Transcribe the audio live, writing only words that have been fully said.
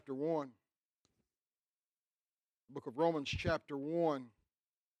chapter 1. The book of Romans chapter 1.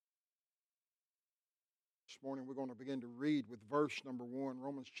 This morning we're going to begin to read with verse number 1.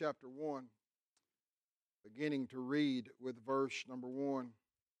 Romans chapter 1. Beginning to read with verse number 1.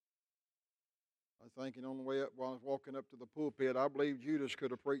 I was thinking on the way up while I was walking up to the pulpit, I believe Judas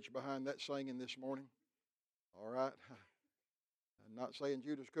could have preached behind that singing this morning. All right. I'm not saying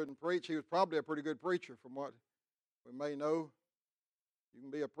Judas couldn't preach. He was probably a pretty good preacher from what we may know. You can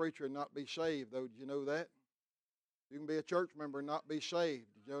be a preacher and not be saved, though. Did you know that? You can be a church member and not be saved.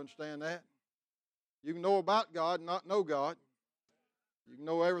 Did you understand that? You can know about God and not know God. You can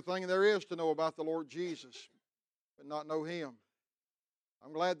know everything there is to know about the Lord Jesus, but not know Him.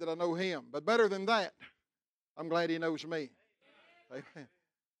 I'm glad that I know Him. But better than that, I'm glad He knows me. Amen.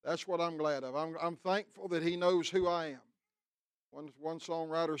 That's what I'm glad of. I'm thankful that He knows who I am. One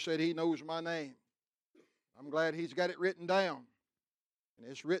songwriter said He knows my name. I'm glad He's got it written down, and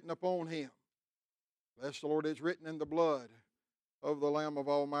it's written upon Him. Bless the Lord, it's written in the blood of the Lamb of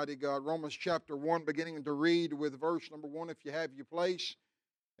Almighty God. Romans chapter 1, beginning to read with verse number 1. If you have your place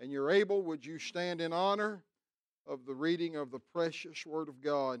and you're able, would you stand in honor of the reading of the precious Word of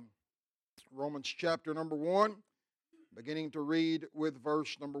God? Romans chapter number 1, beginning to read with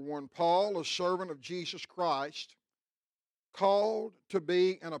verse number 1. Paul, a servant of Jesus Christ, called to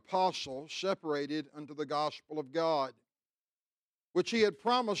be an apostle, separated unto the gospel of God, which He had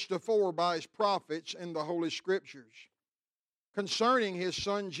promised afore by His prophets in the Holy Scriptures, concerning His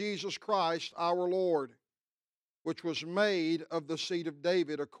Son Jesus Christ our Lord, which was made of the seed of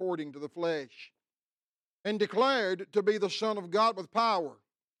David according to the flesh, and declared to be the Son of God with power,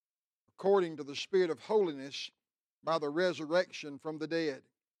 according to the Spirit of holiness, by the resurrection from the dead,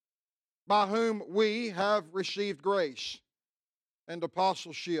 by whom we have received grace and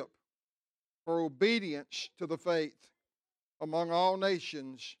apostleship for obedience to the faith among all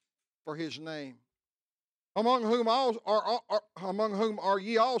nations for His name, among whom are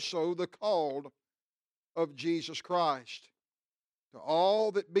ye also the called of Jesus Christ. To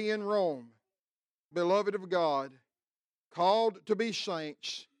all that be in Rome, beloved of God, called to be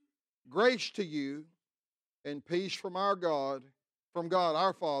saints, grace to you and peace from God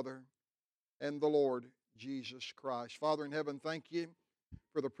our Father and the Lord Jesus Christ. Father in heaven, thank You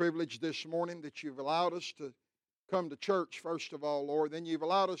for the privilege this morning that You've allowed us to come to church, first of all, Lord. Then You've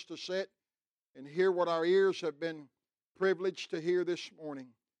allowed us to sit and hear what our ears have been privileged to hear this morning.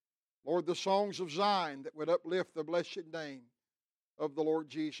 Lord, the songs of Zion that would uplift the blessed name of the Lord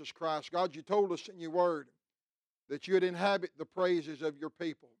Jesus Christ. God, You told us in Your Word that You would inhabit the praises of Your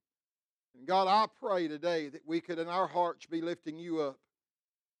people. And God, I pray today that we could in our hearts be lifting You up.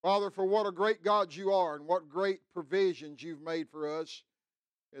 Father, for what a great God You are and what great provisions You've made for us.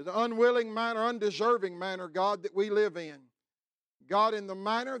 It's an unwilling manner, undeserving manner, God, that we live in. God, in the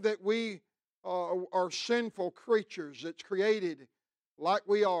manner that we are sinful creatures that's created like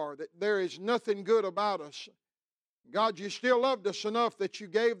we are, that there is nothing good about us. God, You still loved us enough that You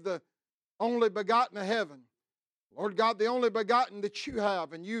gave the only begotten of heaven. Lord God, the only begotten that You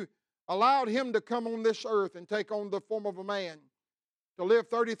have, and You allowed Him to come on this earth and take on the form of a man, to live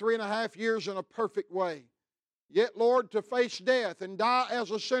 33 and a half years in a perfect way. Yet, Lord, to face death and die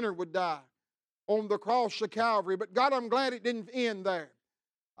as a sinner would die on the cross of Calvary. But God, I'm glad it didn't end there.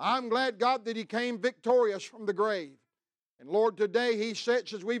 I'm glad, God, that He came victorious from the grave. And Lord, today He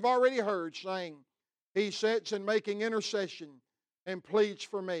sits, as we've already heard, saying, He sits and making intercession and pleads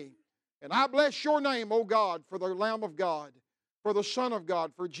for me. And I bless Your name, O God, for the Lamb of God, for the Son of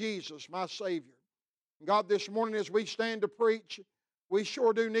God, for Jesus, my Savior. And God, this morning as we stand to preach, we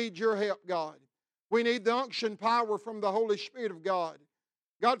sure do need Your help, God. We need the unction power from the Holy Spirit of God.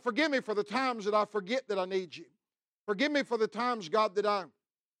 God, forgive me for the times that I forget that I need You. Forgive me for the times, God, that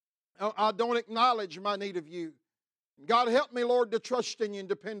I don't acknowledge my need of You. And God, help me, Lord, to trust in You and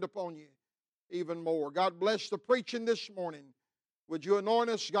depend upon You even more. God, bless the preaching this morning. Would You anoint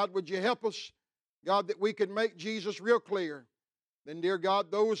us? God, would You help us? God, that we could make Jesus real clear. Then, dear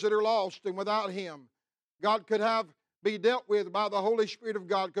God, those that are lost and without Him, God, could be dealt with by the Holy Spirit of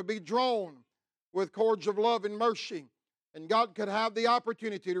God, could be drawn with cords of love and mercy. And God could have the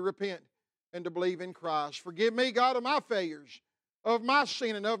opportunity to repent and to believe in Christ. Forgive me, God, of my failures, of my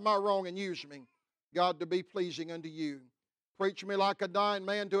sin and of my wrong, and use me, God, to be pleasing unto You. Preach me like a dying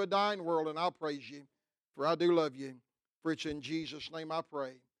man to a dying world, and I'll praise You, for I do love You. For it's in Jesus' name I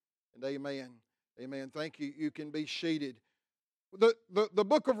pray, and amen. Amen. Thank you. You can be seated. The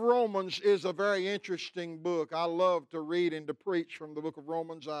book of Romans is a very interesting book. I love to read and to preach from the book of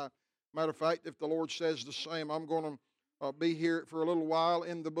Romans. Matter of fact, if the Lord says the same, I'm going to be here for a little while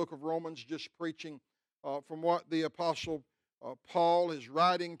in the book of Romans, just preaching from what the Apostle Paul is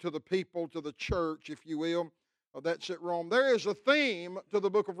writing to the people, to the church, if you will, that's at Rome. There is a theme to the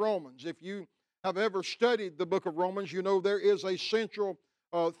book of Romans. If you have ever studied the book of Romans, you know there is a central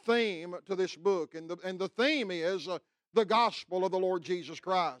theme to this book. And the theme is the gospel of the Lord Jesus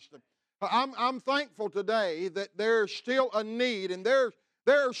Christ. I'm thankful today that there's still a need, and there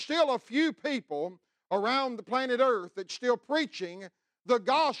are still a few people around the planet Earth that's still preaching the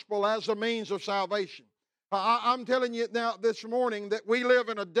gospel as a means of salvation. I'm telling you now this morning that we live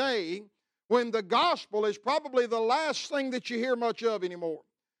in a day when the gospel is probably the last thing that you hear much of anymore.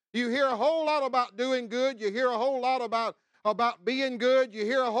 You hear a whole lot about doing good. You hear a whole lot about being good. You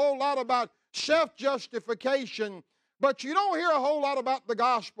hear a whole lot about self-justification. But you don't hear a whole lot about the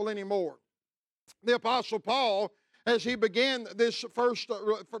gospel anymore. The Apostle Paul, as he began this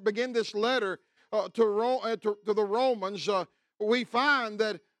letter to the Romans, we find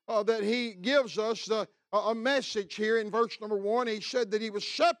that he gives us a message here in verse number 1. He said that he was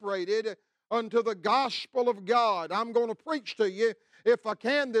separated unto the gospel of God. I'm going to preach to you, if I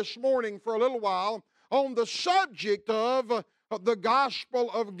can this morning for a little while, on the subject of the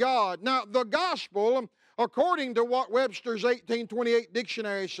gospel of God. Now, the gospel, according to what Webster's 1828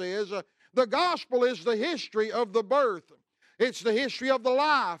 dictionary says, the gospel is the history of the birth. It's the history of the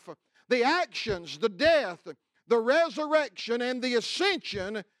life, the actions, the death, the resurrection, and the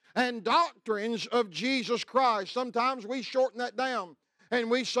ascension and doctrines of Jesus Christ. Sometimes we shorten that down and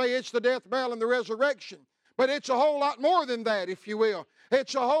we say it's the death, burial, and the resurrection. But it's a whole lot more than that, if you will.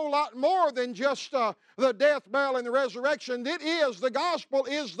 It's a whole lot more than just the death, burial, and the resurrection. The gospel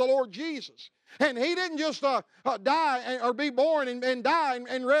is the Lord Jesus. And He didn't just die or be born and die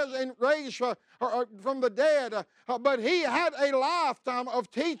and raise from the dead, but He had a lifetime of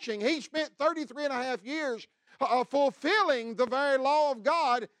teaching. He spent 33 and a half years fulfilling the very law of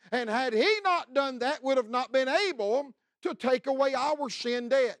God, and had He not done that, would have not been able to take away our sin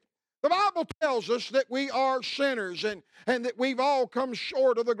debt. The Bible tells us that we are sinners and that we've all come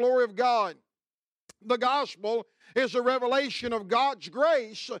short of the glory of God. The gospel is a revelation of God's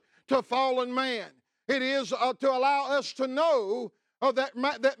grace to fallen man. It is to allow us to know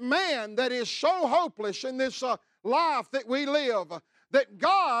that man that is so hopeless in this life that we live, that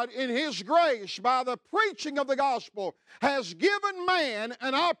God in His grace, by the preaching of the gospel, has given man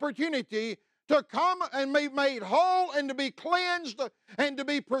an opportunity to come and be made whole and to be cleansed and to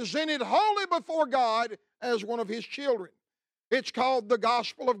be presented wholly before God as one of His children. It's called the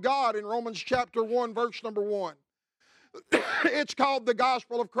gospel of God in Romans chapter 1, verse number 1. It's called the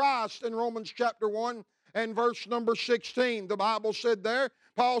gospel of Christ in Romans chapter 1 and verse number 16. The Bible said there,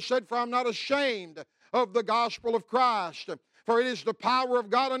 Paul said, "For I'm not ashamed of the gospel of Christ, for it is the power of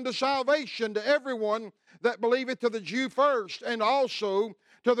God unto salvation to everyone that believeth, to the Jew first, and also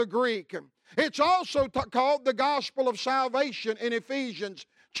to the Greek." It's also called the gospel of salvation in Ephesians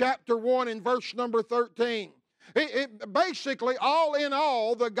chapter 1 and verse number 13. Basically, all in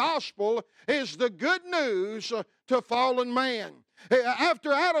all, the gospel is the good news to fallen man.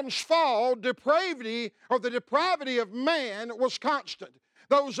 After Adam's fall, depravity or the depravity of man was constant.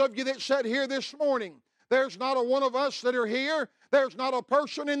 Those of you that sat here this morning, there's not a one of us that are here, there's not a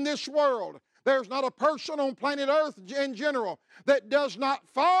person in this world, there's not a person on planet Earth in general that does not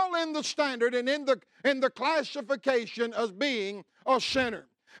fall in the standard and in the classification as being a sinner.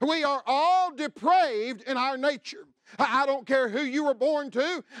 We are all depraved in our nature. I don't care who you were born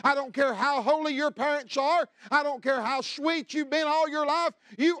to. I don't care how holy your parents are. I don't care how sweet you've been all your life.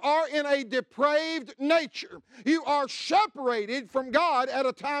 You are in a depraved nature. You are separated from God at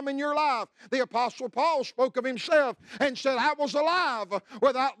a time in your life. The Apostle Paul spoke of himself and said, "I was alive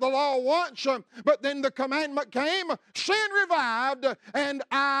without the law once, but then the commandment came, sin revived, and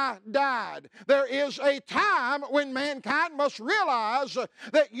I died." There is a time when mankind must realize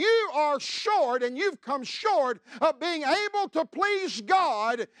that you are short and you've come short of being able to please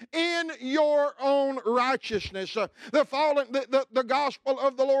God in your own righteousness. The gospel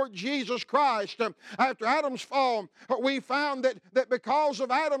of the Lord Jesus Christ. After Adam's fall, we found that because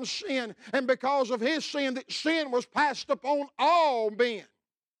of Adam's sin and because of his sin, that sin was passed upon all men.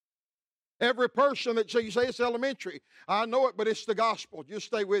 Every person that you say it's elementary, I know it, but it's the gospel. Just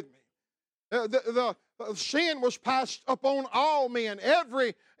stay with me. The sin was passed upon all men,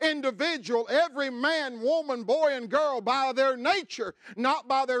 every individual, every man, woman, boy, and girl, by their nature, not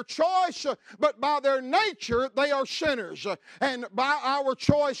by their choice, but by their nature, they are sinners. And by our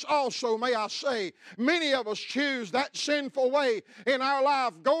choice also, may I say, many of us choose that sinful way in our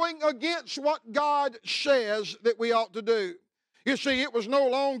life, going against what God says that we ought to do. You see, it was no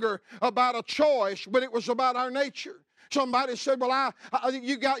longer about a choice, but it was about our nature. Somebody said, well,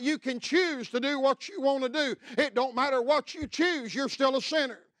 you can choose to do what you want to do. It don't matter what you choose, you're still a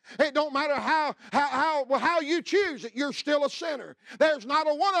sinner. It don't matter how you choose it, you're still a sinner. There's not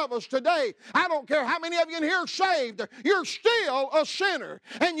a one of us today. I don't care how many of you in here are saved, you're still a sinner.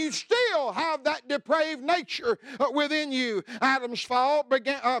 And you still have that depraved nature within you. Adam's fall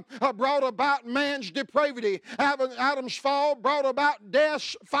brought about man's depravity. Adam's fall brought about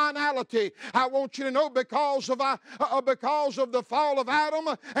death's finality. I want you to know because of the fall of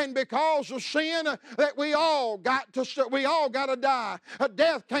Adam and because of sin that we all got to die.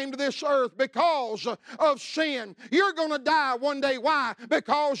 Death came to this earth because of sin. You're going to die one day. Why?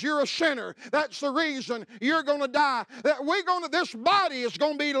 Because you're a sinner. That's the reason you're going to die. This body is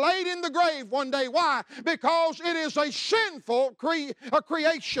going to be laid in the grave one day. Why? Because it is a sinful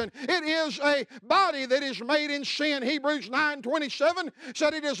creation. It is a body that is made in sin. Hebrews 9:27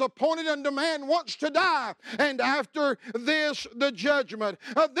 said it is appointed unto man once to die, and after this the judgment.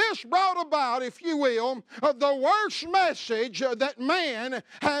 This brought about, if you will, the worst message that man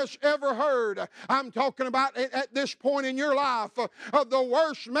has ever heard. I'm talking about at this point in your life, the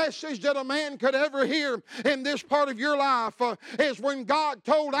worst message that a man could ever hear in this part of your life is when God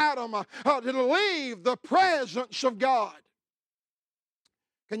told Adam to leave the presence of God.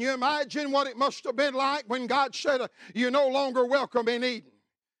 Can you imagine what it must have been like when God said, you're no longer welcome in Eden?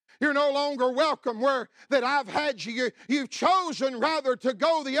 You're no longer welcome where that I've had you. You've chosen rather to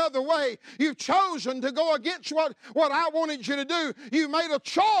go the other way. You've chosen to go against what I wanted you to do. You made a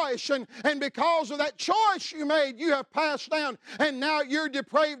choice, and because of that choice you made, you have passed down, and now you're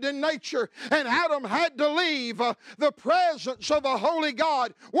depraved in nature. And Adam had to leave the presence of a holy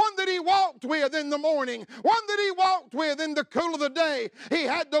God, one that he walked with in the morning, one that he walked with in the cool of the day. He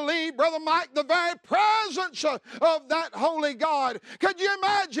had to leave, Brother Mike, the very presence of that holy God. Could you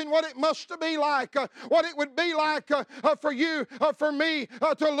imagine what it must be like, what it would be like for you, for me,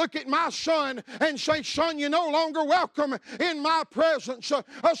 to look at my son and say, son, you're no longer welcome in my presence.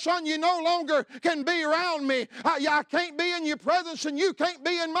 Son, you no longer can be around me. I can't be in your presence and you can't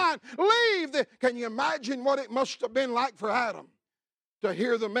be in mine. Leave. Can you imagine what it must have been like for Adam to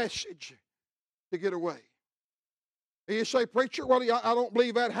hear the message to get away? You say, preacher, well, I don't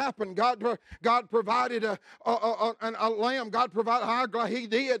believe that happened. God provided a lamb. God provided, he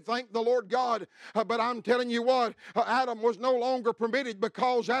did, thank the Lord God. But I'm telling you what, Adam was no longer permitted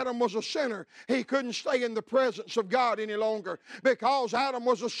because Adam was a sinner. He couldn't stay in the presence of God any longer. Because Adam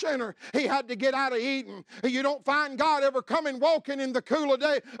was a sinner, he had to get out of Eden. You don't find God ever coming walking in the cool of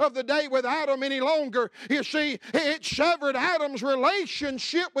the day with Adam any longer. You see, it severed Adam's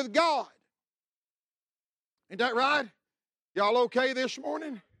relationship with God. Ain't that right? Y'all okay this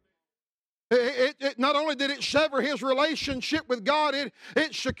morning? It not only did it sever his relationship with God,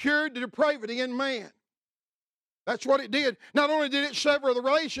 it secured the depravity in man. That's what it did. Not only did it sever the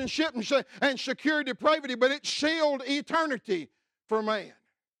relationship and secure depravity, but it sealed eternity for man.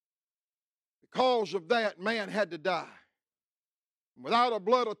 Because of that, man had to die. Without a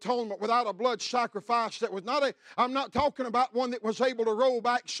blood atonement, without a blood sacrifice that was I'm not talking about one that was able to roll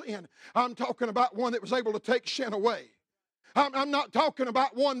back sin. I'm talking about one that was able to take sin away. I'm not talking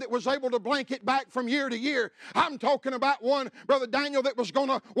about one that was able to blink it back from year to year. I'm talking about one, Brother Daniel, that was going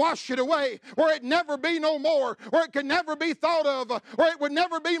to wash it away, where it never be no more, where it could never be thought of, where it would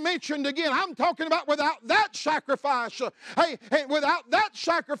never be mentioned again. I'm talking about without that sacrifice. And without that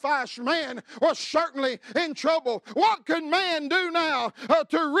sacrifice, man was certainly in trouble. What could man do now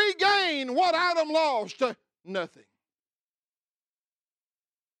to regain what Adam lost? Nothing.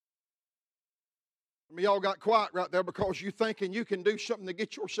 Some of y'all got quiet right there because you're thinking you can do something to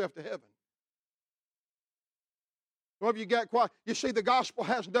get yourself to heaven. Some of you got quiet. You see, the gospel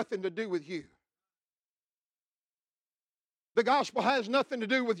has nothing to do with you. The gospel has nothing to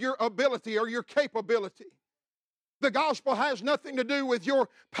do with your ability or your capability. The gospel has nothing to do with your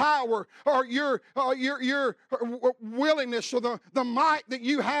power or your willingness or the might that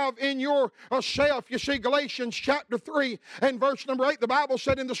you have in yourself. You see, Galatians chapter 3 and verse number 8, the Bible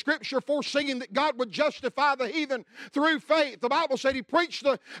said in the scripture, foreseeing that God would justify the heathen through faith. The Bible said he preached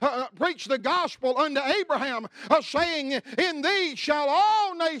the gospel unto Abraham, saying, in thee shall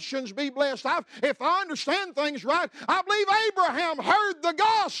all nations be blessed. If I understand things right, I believe Abraham heard the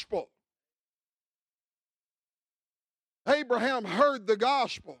gospel. Abraham heard the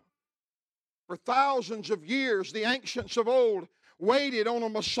gospel. For thousands of years, the ancients of old waited on a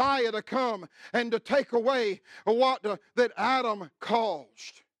Messiah to come and to take away what that Adam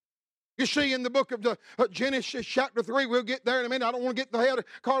caused. You see, in the book of Genesis chapter 3, we'll get there in a minute. I don't want to get the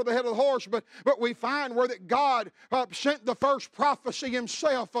cart of the head of the horse, but we find where that God sent the first prophecy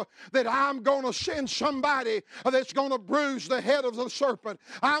himself that I'm going to send somebody that's going to bruise the head of the serpent.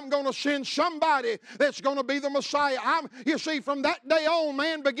 I'm going to send somebody that's going to be the Messiah. You see, from that day on,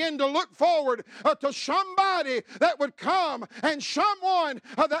 man began to look forward to somebody that would come and someone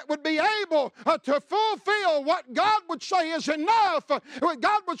that would be able to fulfill what God would say is enough, what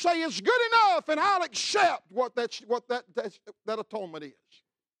God would say is good enough, and I'll accept what that atonement is.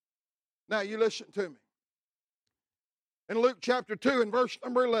 Now you listen to me. In Luke chapter 2 and verse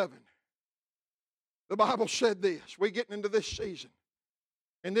number 11, the Bible said this. We're getting into this season,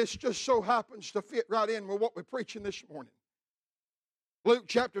 and this just so happens to fit right in with what we're preaching this morning. Luke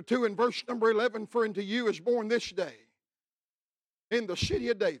chapter 2 and verse number 11, for unto you is born this day in the city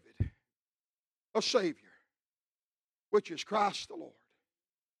of David a Savior, which is Christ the Lord.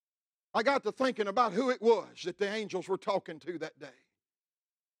 I got to thinking about who it was that the angels were talking to that day.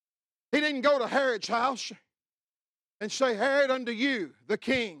 He didn't go to Herod's house and say, Herod, unto you, the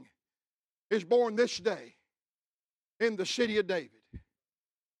king, is born this day in the city of David.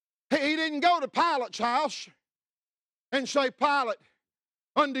 He didn't go to Pilate's house and say, Pilate,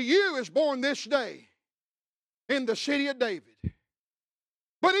 unto you is born this day in the city of David.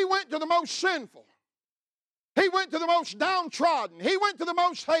 But he went to the most sinful. He went to the most downtrodden. He went to the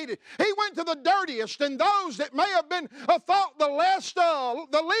most hated. He went to the dirtiest and those that may have been thought the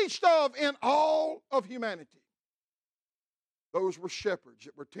least of in all of humanity. Those were shepherds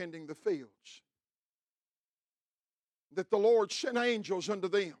that were tending the fields. That the Lord sent angels unto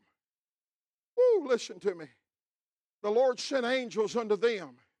them. Woo, listen to me. The Lord sent angels unto them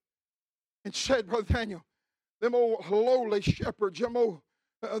and said, Brother Daniel, them old lowly shepherds, them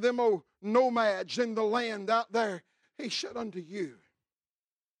old nomads in the land out there, he said, unto you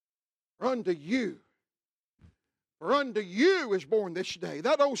is born this day.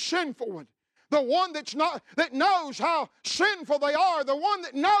 That old sinful one, the one that knows how sinful they are, the one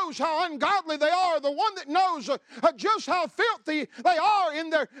that knows how ungodly they are, the one that knows just how filthy they are in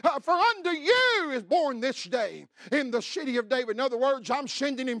their. For unto you is born this day in the city of David. In other words, I'm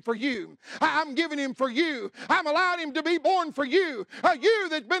sending him for you. I'm giving him for you. I'm allowing him to be born for you. You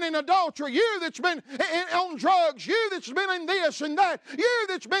that's been in adultery, you that's been on drugs, you that's been in this and that, you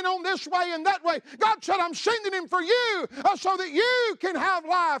that's been on this way and that way. God said, I'm sending him for you so that you can have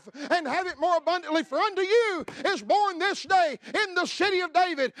life and have it more abundantly. For unto you is born this day in the city of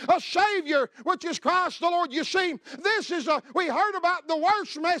David a Savior, which is Christ the Lord. You see, we heard about the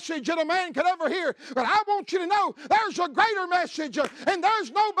worst message that a man could ever hear, but I want you to know there's a greater message, and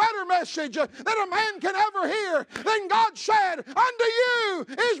there's no better message that a man can ever hear than God said, unto you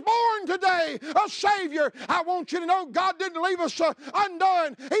is born today a Savior. I want you to know God didn't leave us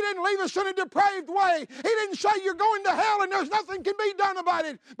undone. He didn't leave us in a depraved way. He didn't say you're going to hell and there's nothing can be done about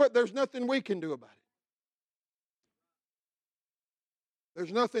it, but there's nothing we can do about it.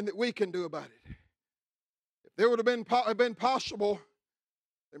 There's nothing that we can do about it. If there would have been possible,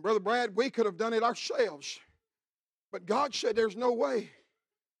 then Brother Brad, we could have done it ourselves. But God said there's no way.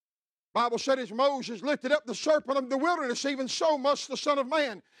 The Bible said as Moses lifted up the serpent of the wilderness, even so must the Son of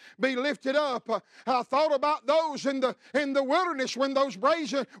Man be lifted up. I thought about those in the wilderness when those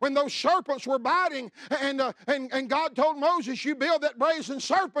serpents were biting, and God told Moses, you build that brazen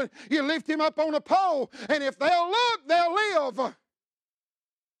serpent, you lift him up on a pole, and if they'll look, they'll live.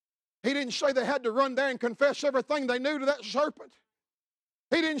 He didn't say they had to run there and confess everything they knew to that serpent.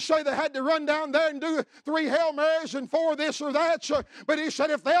 He didn't say they had to run down there and do 3 Hail Marys and 4 this or that. But he said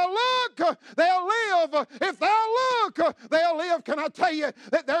if they'll look, they'll live. If they'll look, they'll live. Can I tell you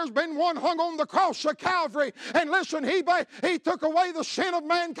that there's been one hung on the cross of Calvary. And listen, he took away the sin of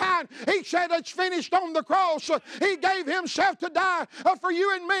mankind. He said it's finished on the cross. He gave himself to die for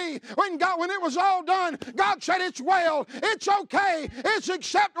you and me. When it was all done, God said it's well. It's okay. It's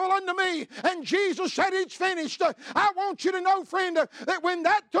acceptable unto me. And Jesus said it's finished. I want you to know, friend, that when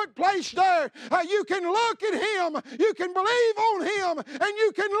that took place there, you can look at him, you can believe on him, and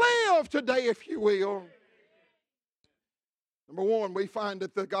you can live today if you will. Number 1, we find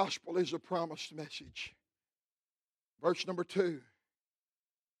that the gospel is a promised message. Verse number 2, the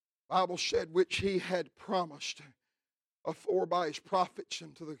Bible said, which he had promised afore by his prophets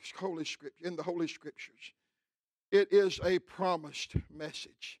in the Holy Scriptures. It is a promised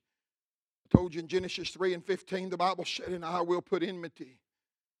message. I told you in Genesis 3 and 15, the Bible said, and I will put enmity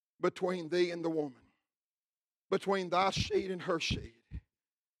between thee and the woman, between thy seed and her seed.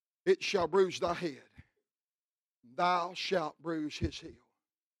 It shall bruise thy head, thou shalt bruise his heel.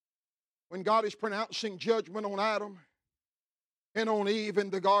 When God is pronouncing judgment on Adam and on Eve in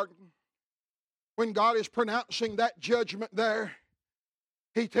the garden, when God is pronouncing that judgment there,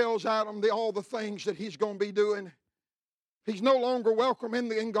 He tells Adam all the things that he's going to be doing. He's no longer welcome in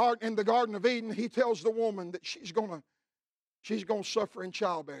the Garden of Eden. He tells the woman that she's going to suffer in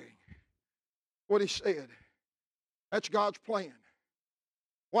childbearing. What he said. That's God's plan.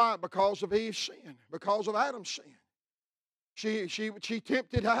 Why? Because of Eve's sin. Because of Adam's sin. She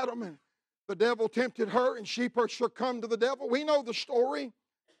tempted Adam, and the devil tempted her, and she succumbed to the devil. We know the story.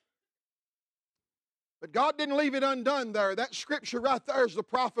 But God didn't leave it undone there. That scripture right there is the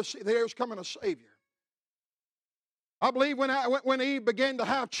prophecy that there's coming a Savior. I believe when Eve began to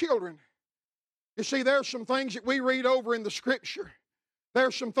have children, you see, there's some things that we read over in the scripture.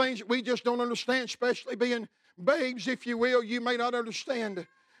 There's some things that we just don't understand, especially being babes, if you will. You may not understand.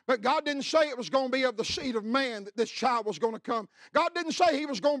 But God didn't say it was going to be of the seed of man that this child was going to come. God didn't say He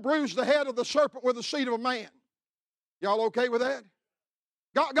was going to bruise the head of the serpent with the seed of a man. Y'all okay with that?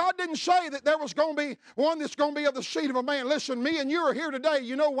 God didn't say that there was going to be one that's going to be of the seed of a man. Listen, me and you are here today.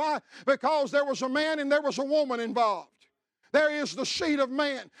 You know why? Because there was a man and there was a woman involved. There is the seed of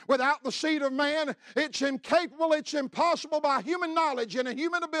man. Without the seed of man, it's incapable, it's impossible by human knowledge and a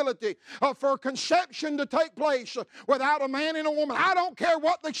human ability for conception to take place without a man and a woman. I don't care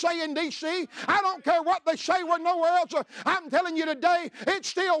what they say in D.C. I don't care what they say nowhere else. I'm telling you today, it's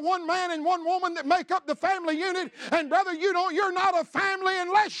still one man and one woman that make up the family unit. And brother, you're not a family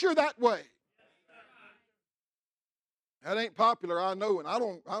unless you're that way. That ain't popular, I know, and I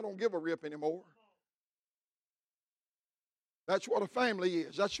don't give a rip anymore. That's what a family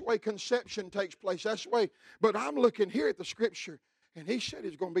is. That's the way conception takes place. That's the way. But I'm looking here at the scripture, and He said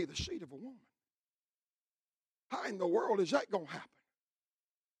it's going to be the seed of a woman. How in the world is that going to happen?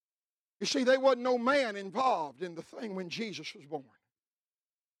 You see, there wasn't no man involved in the thing when Jesus was born.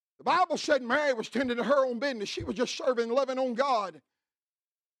 The Bible said Mary was tending to her own business. She was just serving and loving on God.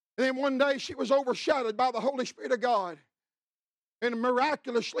 And then one day she was overshadowed by the Holy Spirit of God, and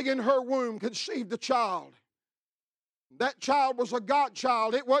miraculously in her womb conceived a child. That child was a God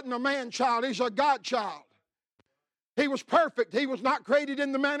child. It wasn't a man child. He's a God child. He was perfect. He was not created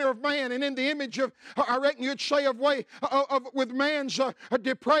in the manner of man and in the image of, I reckon you'd say, with man's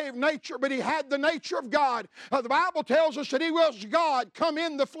depraved nature, but He had the nature of God. The Bible tells us that He was God come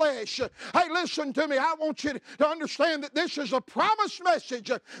in the flesh. Hey, listen to me. I want you to understand that this is a promised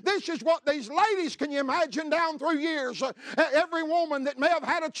message. This is what these ladies, can you imagine, down through years, every woman that may have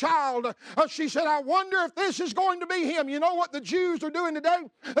had a child, she said, I wonder if this is going to be him. You know what the Jews are doing today?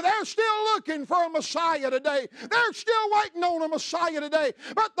 They're still looking for a Messiah today. They're still waiting on a Messiah today.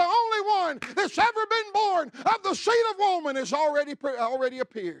 But the only one that's ever been born of the seed of woman has already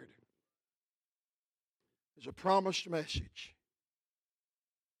appeared. It's a promised message.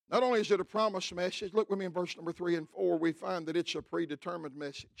 Not only is it a promised message, look with me in verse number 3 and 4, we find that it's a predetermined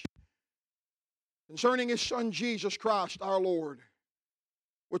message. Concerning His Son Jesus Christ our Lord,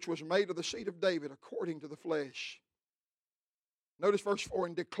 which was made of the seed of David according to the flesh. Notice verse 4,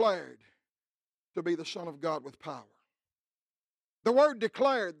 and declared to be the Son of God with power. The word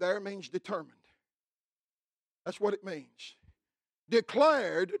declared there means determined. That's what it means.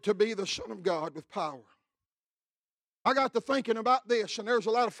 Declared to be the Son of God with power. I got to thinking about this, and there's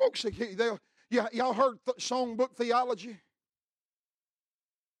a lot of folks that y'all heard songbook theology?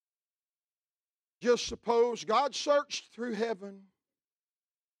 Just suppose God searched through heaven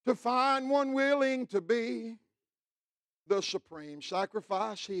to find one willing to be the supreme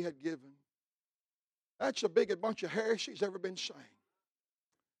sacrifice He had given. That's a big bunch of heresies ever been sang.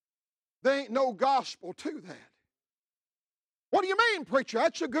 There ain't no gospel to that. What do you mean, preacher?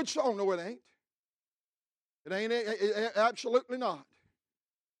 That's a good song. No, it ain't. It ain't. Absolutely not.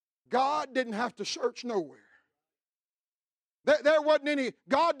 God didn't have to search nowhere. There wasn't any,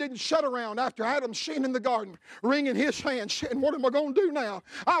 God didn't sit around after Adam sinned in the garden, wringing His hands, saying, what am I going to do now?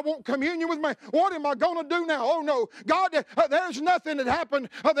 I want communion with man. What am I going to do now? Oh no, God, there's nothing that happened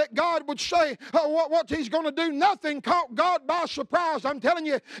that God would say what He's going to do. Nothing caught God by surprise. I'm telling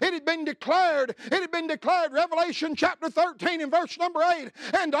you, it had been declared. It had been declared, Revelation chapter 13 and verse number 8,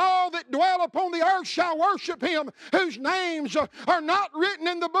 and all that dwell upon the earth shall worship Him, whose names are not written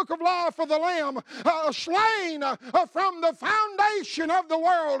in the book of life of the Lamb, slain from the foundation of the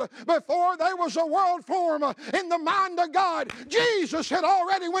world. Before there was a world form in the mind of God, Jesus had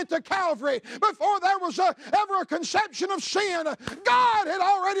already went to Calvary. Before there was ever a conception of sin, God had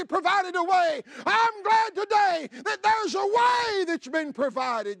already provided a way. I'm glad today that there's a way that's been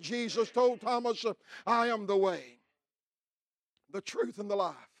provided. Jesus told Thomas, I am the way, the truth, and the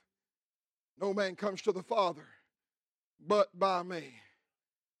life. No man comes to the Father but by me.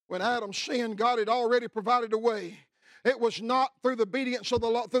 When Adam sinned, God had already provided a way It was not through the obedience of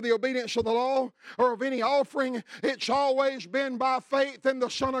the law or of any offering. It's always been by faith in the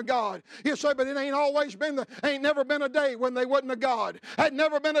Son of God. You say, but it ain't never been a day when they wasn't a God. Had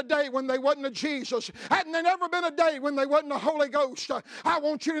never been a day when they wasn't a Jesus. Hadn't there never been a day when they wasn't a Holy Ghost. I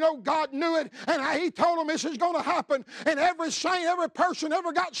want you to know God knew it, and He told them this is going to happen. And every saint, every person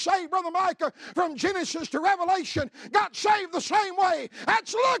ever got saved, Brother Micah, from Genesis to Revelation, got saved the same way.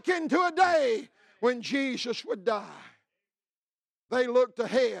 That's looking to a day when Jesus would die. They looked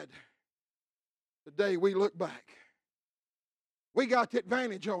ahead. Today we look back. We got the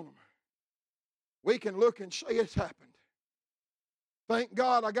advantage on them. We can look and say it's happened. Thank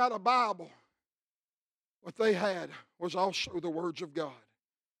God I got a Bible. What they had was also the words of God.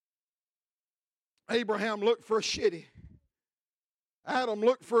 Abraham looked for a city. Adam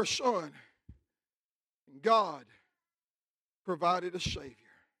looked for a son. And God provided a Savior.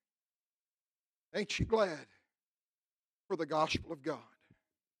 Ain't you glad for the gospel of God?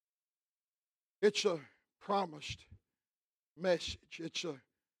 It's a promised message. It's a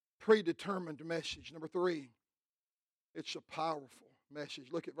predetermined message. Number 3, it's a powerful message.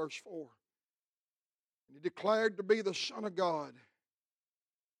 Look at verse 4. And He declared to be the Son of God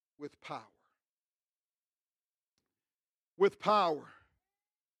with power. With power.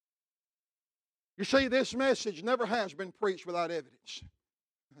 You see, this message never has been preached without evidence.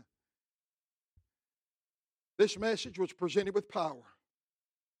 This message was presented with power.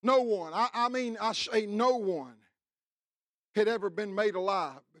 No one, I say no one, had ever been made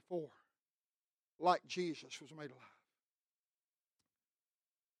alive before like Jesus was made alive.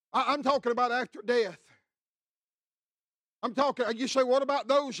 I'm talking about after death. I'm talking, you say, what about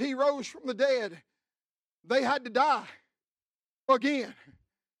those He rose from the dead? They had to die again.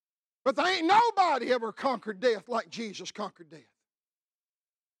 But there ain't nobody ever conquered death like Jesus conquered death.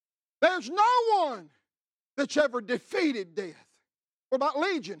 There's no one that's ever defeated death. What about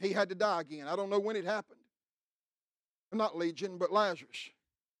Legion? He had to die again. I don't know when it happened. Not Legion, but Lazarus.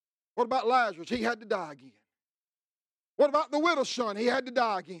 What about Lazarus? He had to die again. What about the widow's son? He had to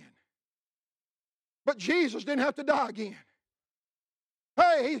die again. But Jesus didn't have to die again.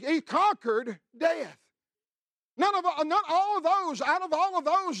 Hey, he conquered death. Not all of those, out of all of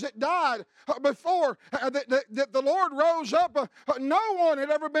those that died before that the Lord rose up, no one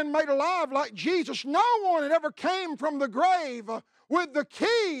had ever been made alive like Jesus. No one had ever came from the grave with the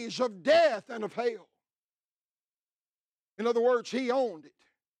keys of death and of hell. In other words, He owned it.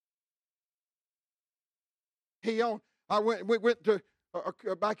 He owned. We went to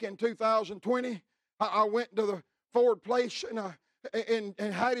back in 2020. I went to the Ford place in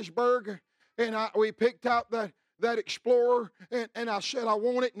Hattiesburg, and we picked out that Explorer, and I said I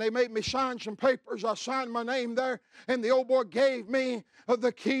want it, and they made me sign some papers. I signed my name there, and the old boy gave me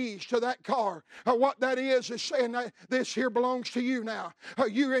the keys to that car. What that is saying that this here belongs to you now.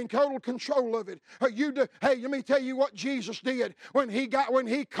 You're in total control of it. Hey, let me tell you what Jesus did when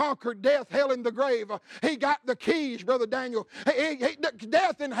He conquered death, hell, and the grave. He got the keys, Brother Daniel.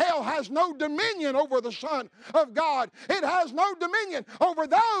 Death and hell has no dominion over the Son of God. It has no dominion over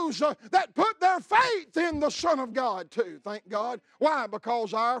those that put their faith in the Son of God too. Thank God. Why?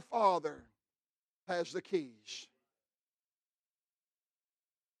 Because our Father has the keys.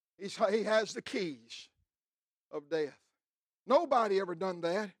 He has the keys of death. Nobody ever done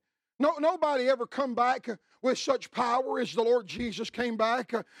that. Nobody ever come back with such power as the Lord Jesus came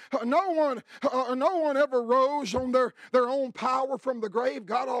back. No one ever rose on their own power from the grave.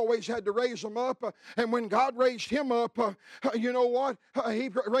 God always had to raise them up. And when God raised Him up, you know what? He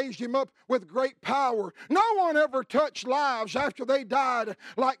raised Him up with great power. No one ever touched lives after they died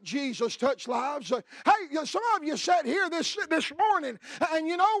like Jesus touched lives. Hey, some of you sat here this morning, and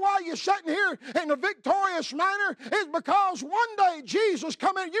you know why you're sitting here in a victorious manner? Is because one day Jesus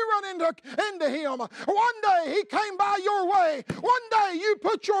come in, you run into Him. One day He came by your way. One day you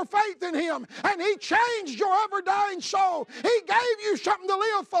put your faith in Him, and He changed your ever-dying soul. He gave you something to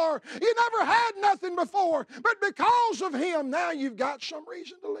live for. You never had nothing before, but because of Him, now you've got some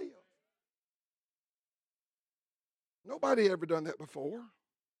reason to live. Nobody ever done that before.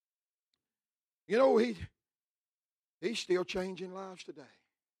 You know, He's still changing lives today.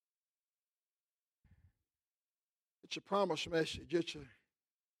 It's a promise message. It's a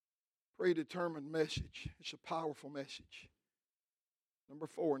predetermined message. It's a powerful message. Number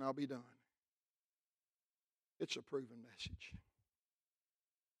 4, and I'll be done. It's a proven message.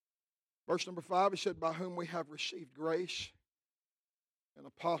 Verse number 5, He said, by whom we have received grace and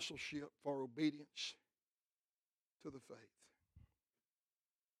apostleship for obedience to the faith.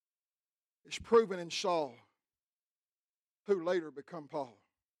 It's proven in Saul, who later became Paul.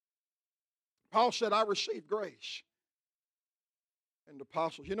 Paul said, I received grace. and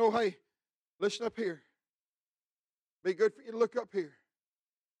apostles. You know, hey, listen up here. Be good for you to look up here.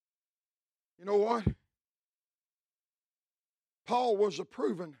 You know what? Paul was a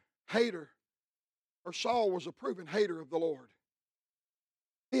proven hater, or Saul was a proven hater of the Lord.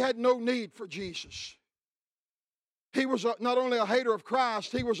 He had no need for Jesus. He was not only a hater of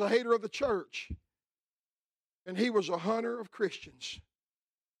Christ, he was a hater of the church. And he was a hunter of Christians.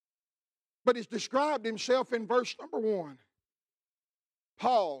 But he's described himself in verse number 1.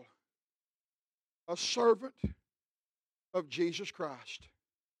 Paul, a servant of Jesus Christ,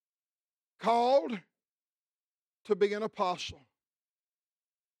 called to be an apostle,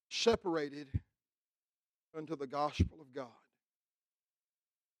 separated unto the gospel of God.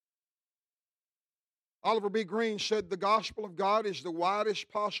 Oliver B. Green said the gospel of God is the widest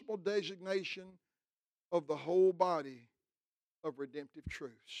possible designation of the whole body of redemptive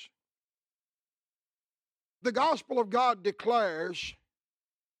truths. The gospel of God declares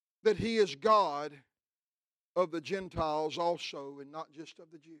that He is God of the Gentiles also, and not just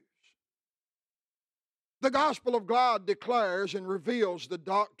of the Jews. The gospel of God declares and reveals the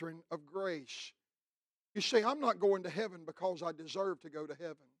doctrine of grace. You see, I'm not going to heaven because I deserve to go to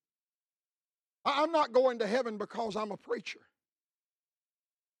heaven. I'm not going to heaven because I'm a preacher.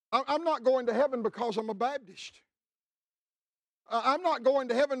 I'm not going to heaven because I'm a Baptist. I'm not going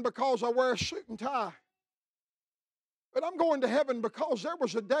to heaven because I wear a suit and tie. But I'm going to heaven because there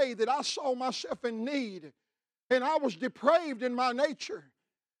was a day that I saw myself in need, and I was depraved in my nature,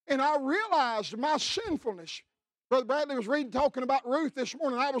 and I realized my sinfulness. Brother Bradley was talking about Ruth this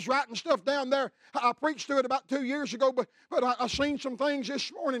morning. I was writing stuff down there. I preached to it about 2 years ago, but I seen some things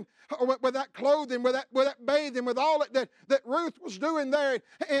this morning with that clothing, with that bathing, with all that Ruth was doing there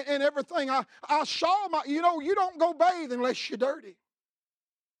and everything. I saw you don't go bathe unless you're dirty.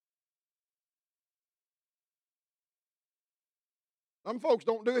 Some folks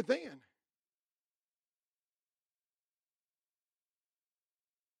don't do it then.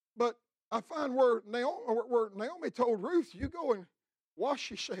 But I find where Naomi told Ruth, you go and wash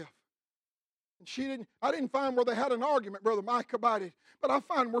yourself. And I didn't find where they had an argument, Brother Mike, about it. But I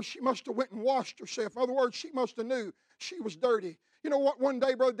find where she must have went and washed herself. In other words, she must have knew she was dirty. You know what? One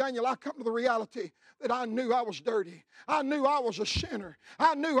day, Brother Daniel, I come to the reality that I knew I was dirty. I knew I was a sinner.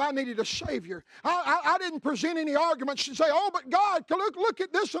 I knew I needed a Savior. I didn't present any arguments and say, oh, but God, look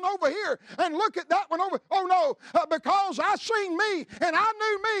at this one over here and look at that one over. Oh, no, because I seen me and I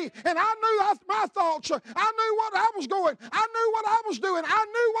knew me and I knew my thoughts. I knew what I was going. I knew what I was doing. I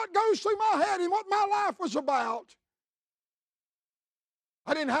knew what goes through my head and what my life was about.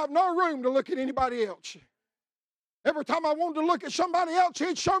 I didn't have no room to look at anybody else. Every time I wanted to look at somebody else,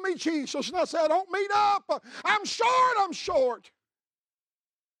 He'd show me Jesus. And I said, don't meet up. I'm short.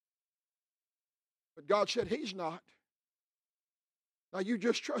 But God said, He's not. Now you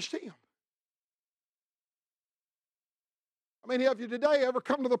just trust Him. How many of you today ever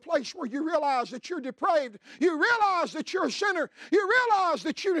come to the place where you realize that you're depraved? You realize that you're a sinner. You realize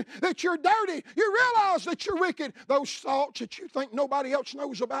that you're dirty. You realize that you're wicked. Those thoughts that you think nobody else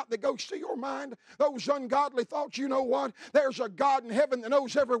knows about that goes through your mind, those ungodly thoughts, you know what? There's a God in heaven that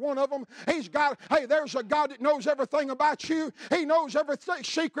knows every one of them. There's a God that knows everything about you. He knows every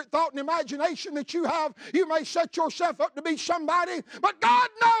secret thought and imagination that you have. You may set yourself up to be somebody, but God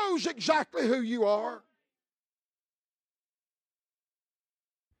knows exactly who you are.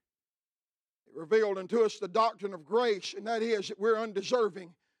 Revealed unto us the doctrine of grace, and that is that we're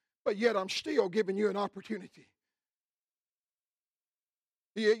undeserving, but yet I'm still giving you an opportunity.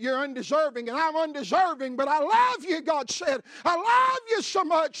 You're undeserving, and I'm undeserving, but I love you, God said. I love you so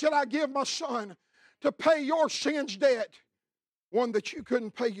much that I give my Son to pay your sin's debt, one that you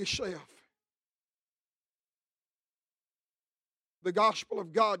couldn't pay yourself. The gospel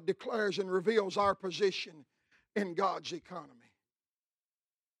of God declares and reveals our position in God's economy.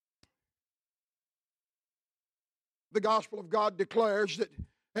 The gospel of God declares that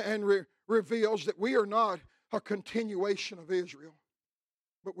and reveals that we are not a continuation of Israel,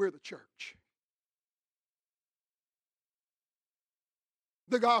 but we're the church.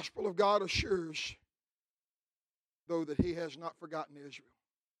 The gospel of God assures, though, that He has not forgotten Israel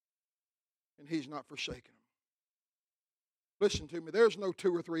and He's not forsaken them. Listen to me, there's no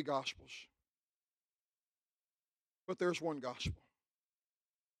 2 or 3 gospels, but there's one gospel,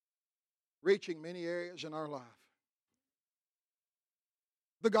 reaching many areas in our life.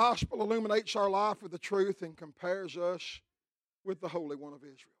 The gospel illuminates our life with the truth and compares us with the Holy One of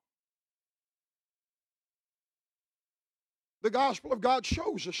Israel. The gospel of God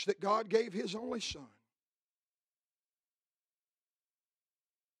shows us that God gave His only Son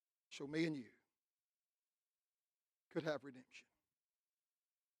so me and you could have redemption.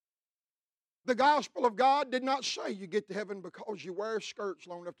 The gospel of God did not say you get to heaven because you wear skirts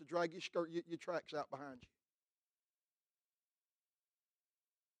long enough to drag your tracks out behind you.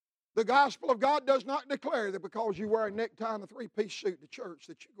 The gospel of God does not declare that because you wear a necktie and a three-piece suit to church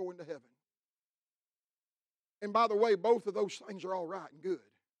that you go into heaven. And by the way, both of those things are all right and good.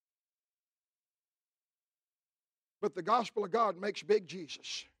 But the gospel of God makes big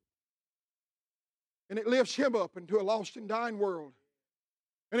Jesus. And it lifts Him up into a lost and dying world.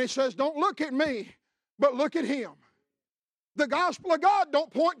 And it says, don't look at me, but look at Him. The gospel of God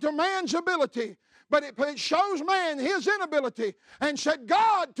don't point to man's ability, but it shows man his inability, and said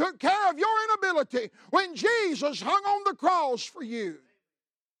God took care of your inability when Jesus hung on the cross for you.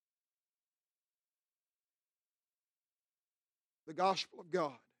 The gospel of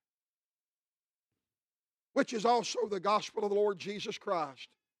God, which is also the gospel of the Lord Jesus Christ,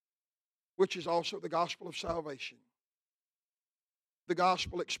 which is also the gospel of salvation. The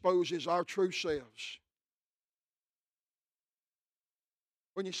gospel exposes our true selves.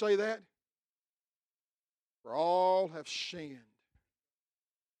 When you say that, for all have sinned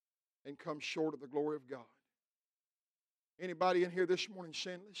and come short of the glory of God. Anybody in here this morning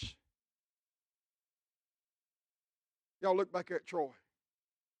sinless? Y'all look back at Troy.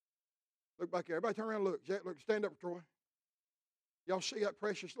 Look back there. Everybody turn around and look. Jack, look, stand up, Troy. Y'all see that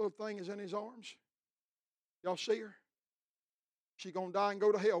precious little thing is in his arms? Y'all see her? She's going to die and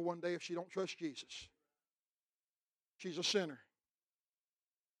go to hell one day if she don't trust Jesus. She's a sinner.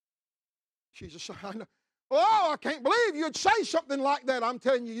 She's a sinner. Oh, I can't believe you'd say something like that. I'm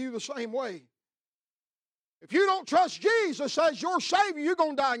telling you the same way. If you don't trust Jesus as your Savior, you're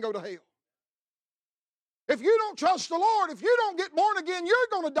going to die and go to hell. If you don't trust the Lord, if you don't get born again, you're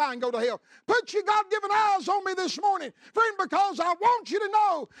going to die and go to hell. Put your God-given eyes on me this morning, friend, because I want you to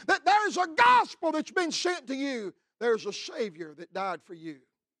know that there's a gospel that's been sent to you. There's a Savior that died for you.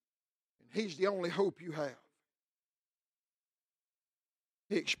 And He's the only hope you have.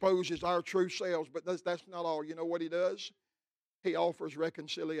 He exposes our true selves, but that's not all. You know what He does? He offers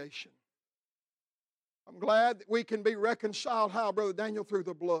reconciliation. I'm glad that we can be reconciled, how, Brother Daniel? Through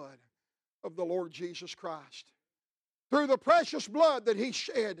the blood of the Lord Jesus Christ. Through the precious blood that He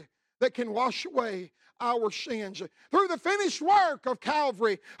shed that can wash away our sins. Through the finished work of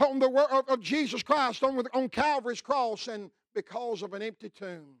Calvary, on the work of Jesus Christ on Calvary's cross, and because of an empty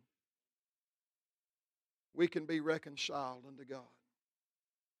tomb, we can be reconciled unto God.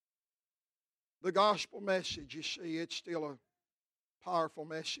 The gospel message, you see, it's still a powerful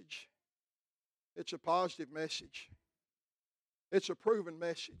message. It's a positive message. It's a proven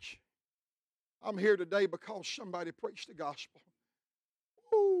message. I'm here today because somebody preached the gospel.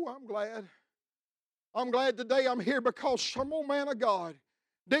 Oh, I'm glad. I'm glad today I'm here because some old man of God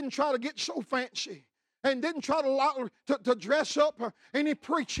didn't try to get so fancy and didn't try to dress up any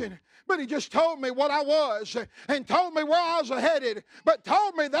preaching, but he just told me what I was and told me where I was headed, but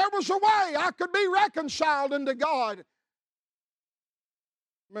told me there was a way I could be reconciled unto God.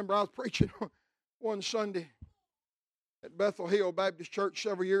 Remember, I was preaching one Sunday at Bethel Hill Baptist Church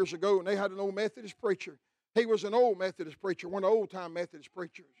several years ago, and they had an old Methodist preacher. He was an old Methodist preacher, one of the old-time Methodist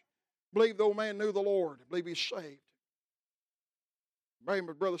preachers. I believe the old man knew the Lord. I believe he's saved. His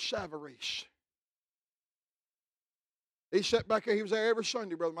Brother Savarese. He sat back there. He was there every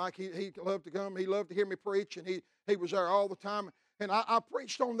Sunday, Brother Mike. He loved to come. He loved to hear me preach, and he was there all the time. And I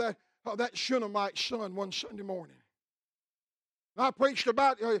preached on that Shunammite son one Sunday morning. And I preached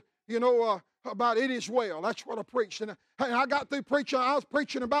about, about it is well. That's what I preached. And I got through preaching. I was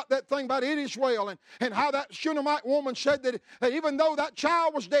preaching about that thing about it is well, and how that Shunammite woman said that even though that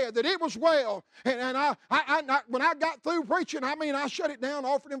child was dead, that it was well. And when I got through preaching, I shut it down,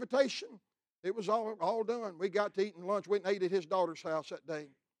 offered invitation. It was all done. We got to eating lunch. We went and ate at his daughter's house that day.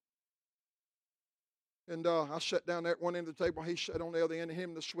 And I sat down there at one end of the table. He sat on the other end, and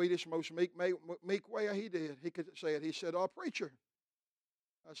him the sweetest, most meek way he did. He could say it. He said, preacher.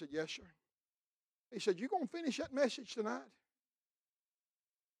 I said, yes, sir. He said, you going to finish that message tonight?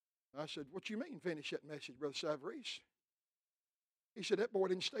 I said, what you mean finish that message, Brother Savarese? He said, that boy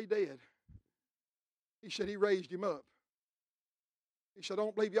didn't stay dead. He said, he raised him up. He said, I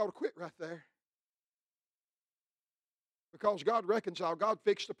don't believe you ought to quit right there. Because God reconciled. God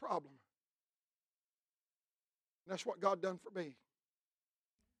fixed the problem. And that's what God done for me.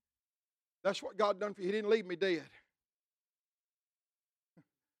 That's what God done for you. He didn't leave me dead.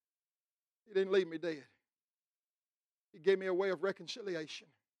 He didn't leave me dead. He gave me a way of reconciliation.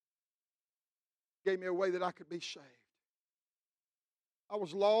 He gave me a way that I could be saved. I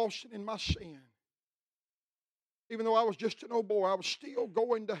was lost in my sin. Even though I was just an old boy, I was still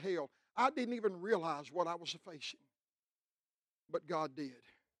going to hell. I didn't even realize what I was facing. But God did.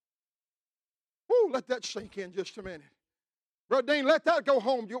 Whoo, let that sink in just a minute. Brother Dean, let that go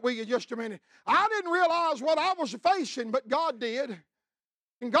home with you just a minute. I didn't realize what I was facing, but God did.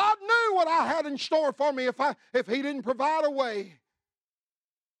 And God knew what I had in store for me if He didn't provide a way.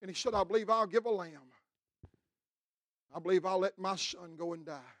 And He said, I believe I'll give a lamb. I believe I'll let my son go and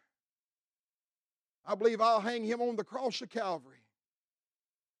die. I believe I'll hang him on the cross of Calvary.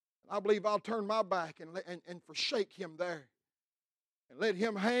 I believe I'll turn my back and forsake him there. And let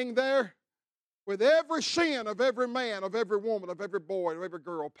him hang there with every sin of every man, of every woman, of every boy, of every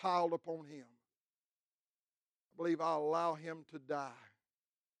girl piled upon him. I believe I'll allow him to die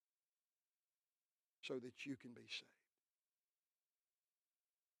so that you can be saved.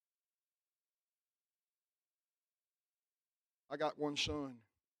 I got one son.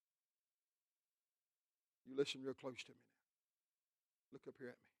 You listen real close to me now. Look up here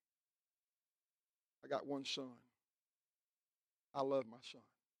at me. I got one son. I love my son.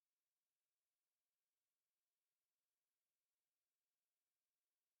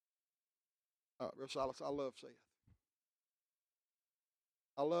 Brother Silas, I love Seth.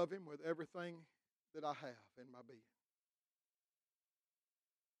 I love him with everything that I have in my being.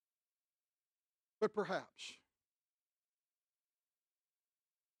 But perhaps,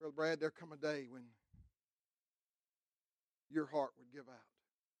 Brother Brad, there come a day when your heart would give out.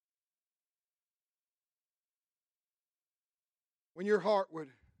 When your heart would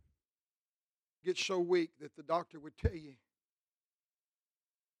get so weak that the doctor would tell you,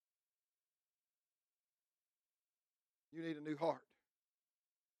 you need a new heart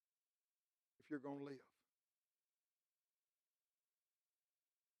if you're going to live.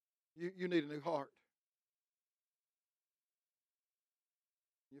 You need a new heart.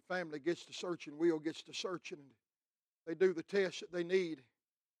 Your family gets to searching, Will gets to searching, and they do the test that they need.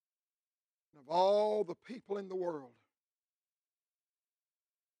 And of all the people in the world,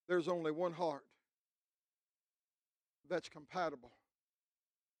 there's only one heart that's compatible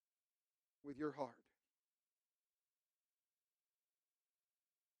with your heart.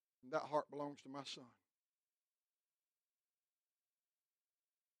 And that heart belongs to my son.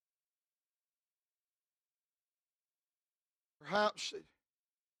 Perhaps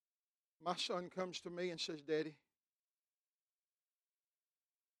my son comes to me and says, Daddy,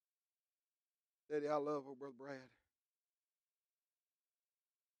 I love old Brother Brad.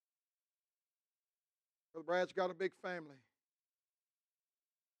 Brother Brad's got a big family.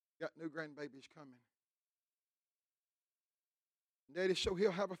 Got new grandbabies coming. Daddy, so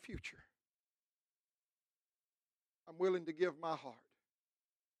he'll have a future. I'm willing to give my heart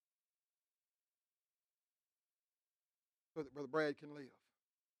so that Brother Brad can live.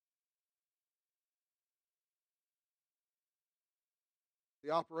 The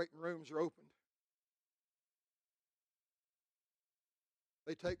operating rooms are opened.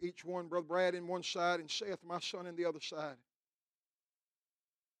 They take each one, Brother Brad in one side and Seth, my son, in the other side.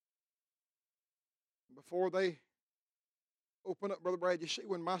 Before they open up, Brother Brad, you see,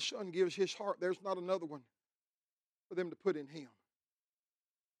 when my son gives his heart, there's not another one for them to put in him.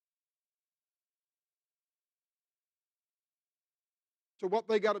 So what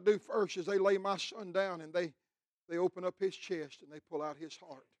they got to do first is they lay my son down and they open up his chest and they pull out his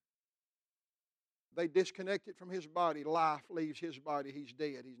heart. They disconnect it from his body. Life leaves his body. He's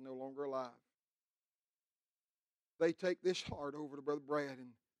dead. He's no longer alive. They take this heart over to Brother Brad and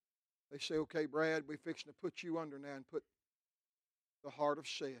they say, okay, Brad, we're fixing to put you under now and put the heart of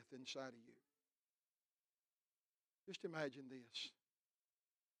Seth inside of you. Just imagine this.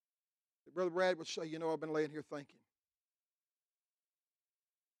 Brother Brad would say, you know, I've been laying here thinking.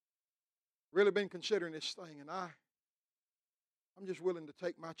 Really been considering this thing, and I'm just willing to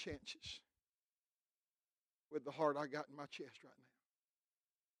take my chances with the heart I got in my chest right now.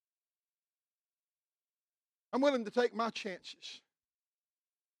 I'm willing to take my chances.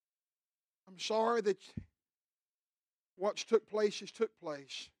 I'm sorry that what's took place has took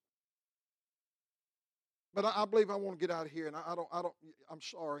place. But I believe I want to get out of here, and I'm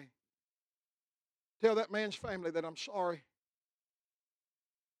sorry. Tell that man's family that I'm sorry.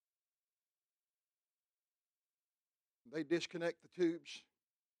 They disconnect the tubes.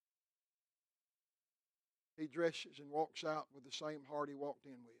 He dresses and walks out with the same heart he walked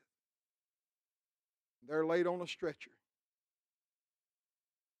in with. They're laid on a stretcher.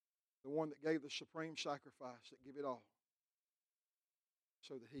 The one that gave the supreme sacrifice, that gave it all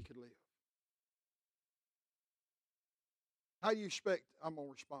so that he could live. How do you expect I'm going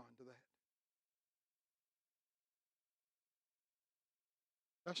to respond to that?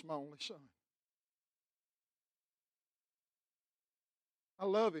 That's my only son. I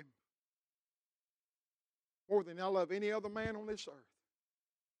love him more than I love any other man on this earth.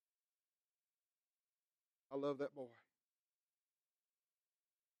 I love that boy.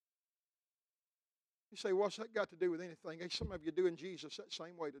 You say, what's that got to do with anything? Hey, some of you are doing Jesus that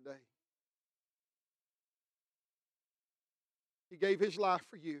same way today. He gave His life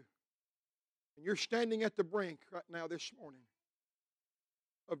for you. And you're standing at the brink right now this morning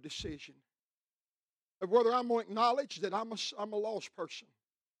of decision. Of whether I'm going to acknowledge that I'm a lost person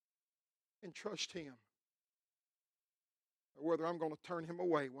and trust Him. Or whether I'm going to turn Him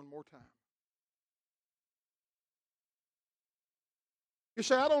away one more time. You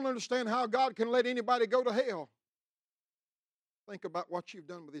say, I don't understand how God can let anybody go to hell. Think about what you've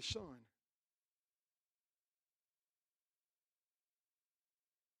done with His Son.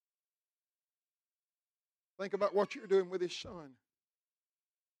 Think about what you're doing with His Son.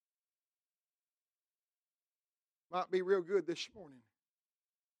 Might be real good this morning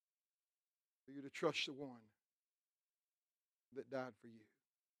for you to trust the one that died for you.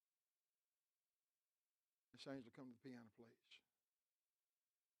 Miss Angela, come to the piano, please.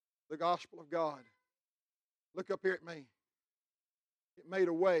 The gospel of God. Look up here at me. It made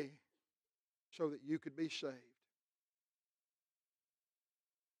a way so that you could be saved.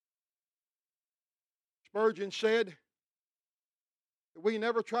 Spurgeon said that we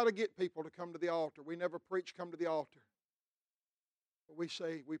never try to get people to come to the altar. We never preach come to the altar. But we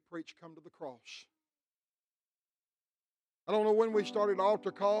say we preach come to the cross. I don't know when we started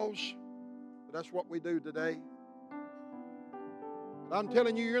altar calls, but that's what we do today. But I'm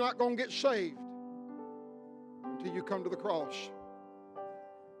telling you, you're not going to get saved until you come to the cross.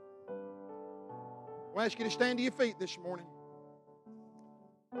 I'll ask you to stand to your feet this morning.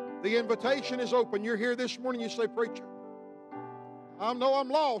 The invitation is open. You're here this morning, you say, preacher, I know I'm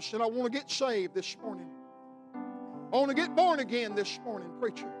lost and I want to get saved this morning. I want to get born again this morning,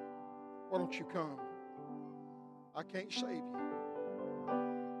 preacher. Why don't you come? I can't save you,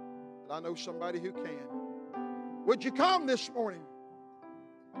 but I know somebody who can. Would you come this morning?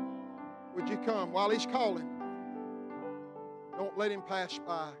 Would you come while He's calling? Don't let Him pass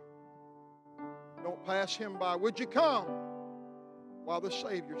by. Don't pass Him by. Would you come while the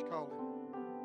Savior's calling?